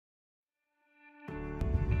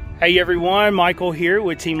Hey everyone, Michael here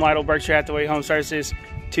with Team Lytle Berkshire Hathaway Home Services,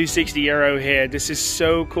 260 Arrowhead. This is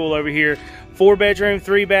so cool over here. 4-bedroom,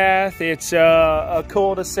 3-bath. It's a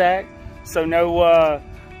cul-de-sac, so no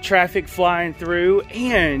traffic flying through.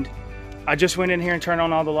 And I just went in here and turned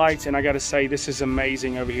on all the lights, and I gotta say, this is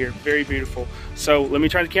amazing over here. Very beautiful. So let me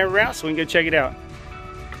turn the camera around so we can go check it out.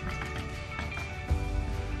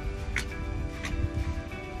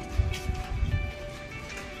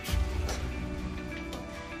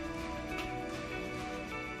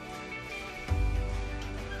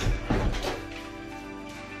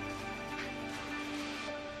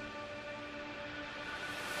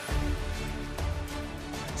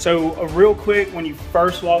 So real quick, when you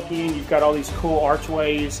first walk in, you've got all these cool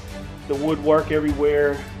archways, the woodwork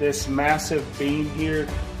everywhere, this massive beam here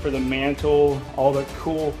for the mantle, all the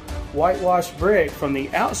cool whitewashed brick from the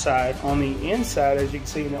outside on the inside, as you can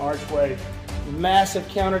see in the archway. Massive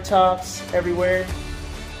countertops everywhere.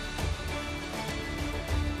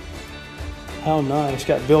 How nice.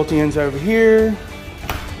 Got built-ins over here.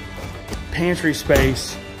 Pantry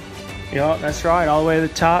space. Yep, that's right, all the way to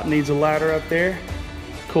the top. Needs a ladder up there.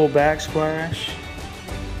 Cool backsplash.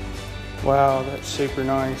 Wow, that's super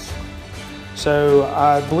nice. So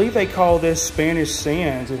I believe they call this Spanish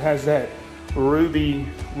sands. It has that ruby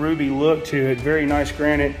look to it. Very nice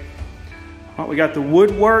granite. Well, we got the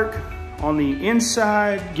woodwork on the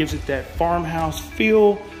inside, gives it that farmhouse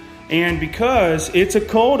feel. And because it's a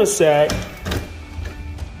cul-de-sac,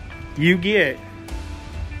 you get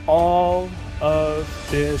all of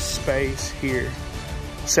this space here.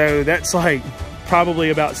 So that's like probably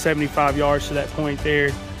about 75 yards to that point there.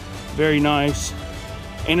 Very nice.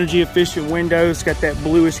 Energy efficient windows, got that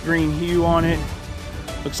bluish green hue on it.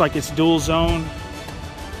 Looks like it's dual zone.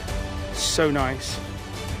 So nice.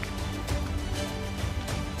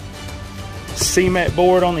 Cement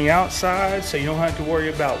board on the outside, so you don't have to worry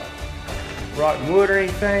about rotten wood or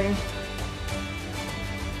anything.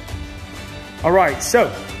 All right, so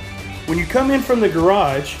when you come in from the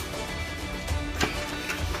garage,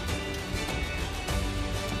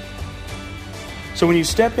 so when you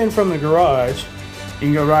step in from the garage, you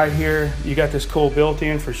can go right here. You got this cool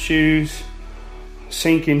built-in for shoes.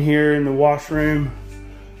 Sink in here in the washroom.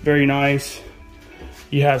 Very nice.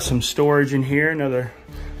 You have some storage in here. Another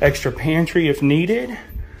extra pantry if needed.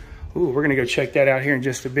 Ooh, we're gonna go check that out here in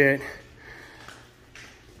just a bit.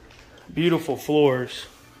 Beautiful floors.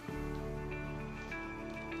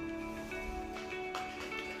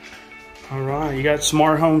 All right, you got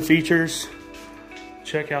smart home features.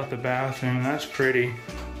 Check out the bathroom, that's pretty.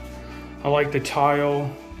 I like the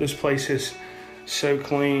tile. This place is so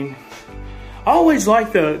clean. I always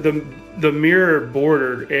like the mirror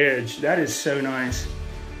bordered edge. That is so nice.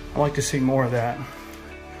 I like to see more of that.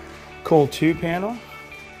 Cool 2-panel.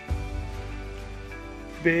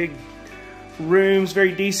 Big rooms,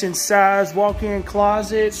 very decent size. Walk-in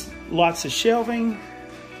closets, lots of shelving.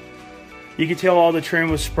 You can tell all the trim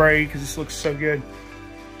was sprayed because this looks so good.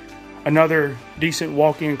 Another decent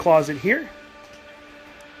walk-in closet here.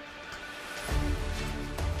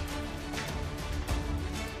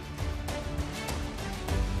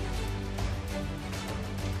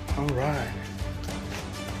 All right.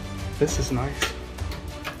 This is nice.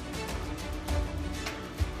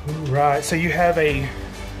 All right, so you have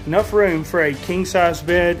enough room for a king-size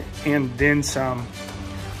bed and then some.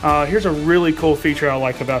 Here's a really cool feature I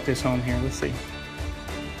like about this home here. Let's see.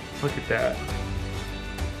 Look at that.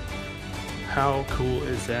 How cool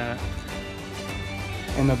is that?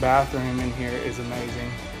 And the bathroom in here is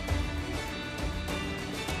amazing.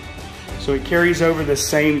 So it carries over the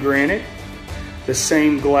same granite, the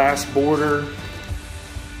same glass border.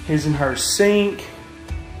 His and her sink.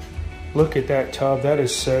 Look at that tub, that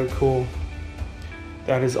is so cool.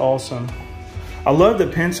 That is awesome. I love the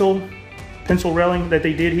pencil railing that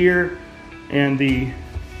they did here and the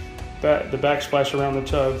backsplash around the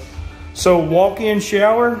tub. So walk-in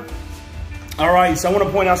shower. All right, so I want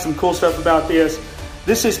to point out some cool stuff about this.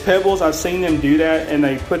 This is pebbles. I've seen them do that, and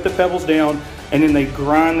they put the pebbles down and then they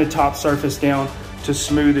grind the top surface down to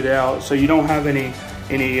smooth it out. So you don't have any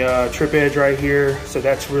trip edge right here. So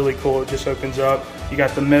that's really cool. It just opens up. You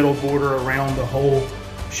got the metal border around the whole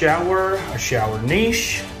shower, a shower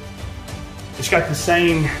niche. It's got the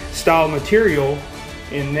same style material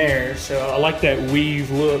in there. So I like that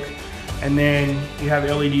weave look. And then you have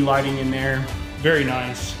LED lighting in there. Very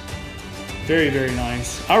nice. Very, very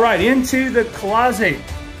nice. All right, into the closet.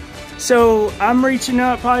 So I'm reaching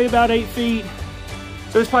up probably about 8 feet.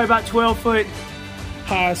 So it's probably about 12-foot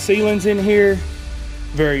high ceilings in here.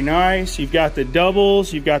 Very nice. You've got the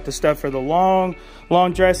doubles. You've got the stuff for the long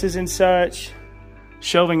dresses and such.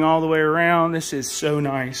 Shelving all the way around. This is so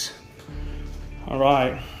nice. All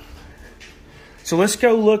right. So let's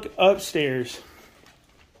go look upstairs.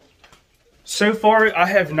 So far, I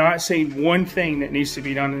have not seen one thing that needs to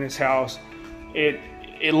be done in this house. It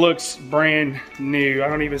looks brand new. I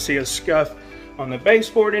don't even see a scuff on the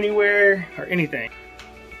baseboard anywhere or anything.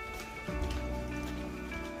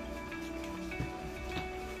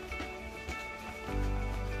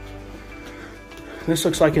 This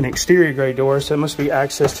looks like an exterior grade door, so it must be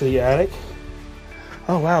access to the attic.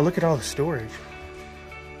 Oh wow, look at all the storage.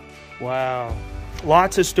 Wow,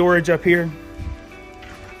 lots of storage up here.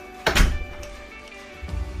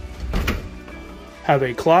 Have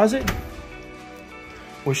a closet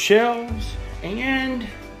with shelves and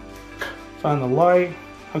find the light.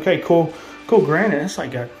 Okay, cool granite. That's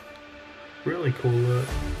like a really cool look.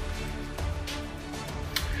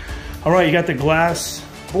 All right, you got the glass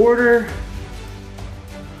border.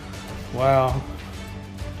 Wow.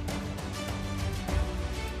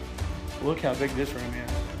 Look how big this room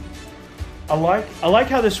is. I like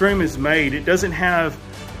how this room is made. It doesn't have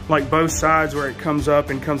like both sides where it comes up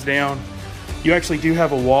and comes down. You actually do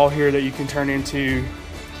have a wall here that you can turn into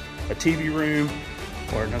a TV room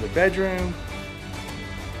or another bedroom.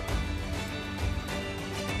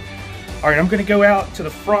 All right, I'm gonna go out to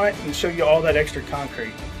the front and show you all that extra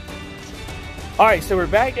concrete. All right, so we're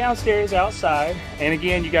back downstairs outside. And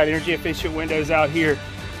again, you got energy efficient windows out here,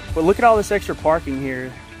 but look at all this extra parking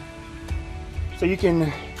here. So you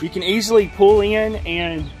can easily pull in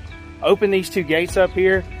and open these two gates up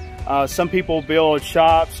here. Some people build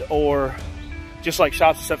shops or just like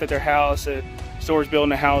shops and stuff at their house. Stores building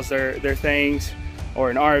to house their things, or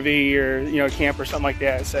an RV or a camp or something like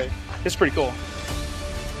that. So it's pretty cool.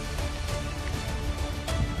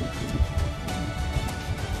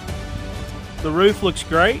 The roof looks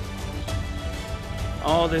great.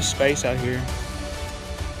 All this space out here.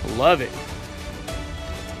 Love it.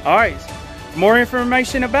 All right, more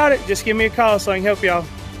information about it, just give me a call so I can help y'all.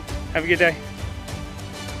 Have a good day.